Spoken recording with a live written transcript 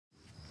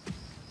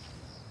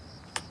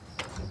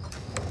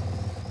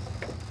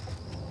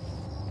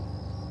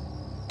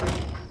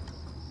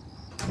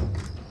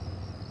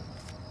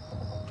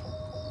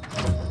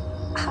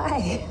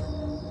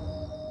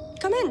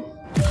Come in.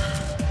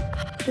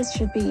 This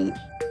should be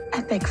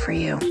epic for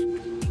you.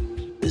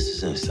 This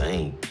is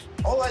insane.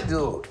 All I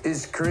do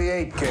is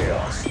create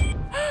chaos.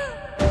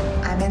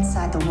 I'm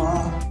inside the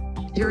wall.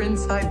 You're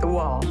inside the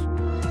wall.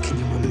 Can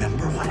you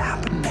remember what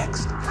happened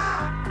next?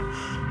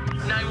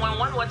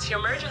 911, what's your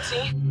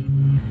emergency?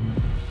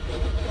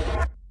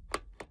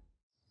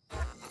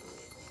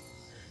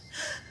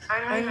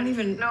 I don't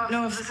even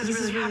know if this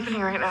is really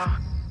happening right now.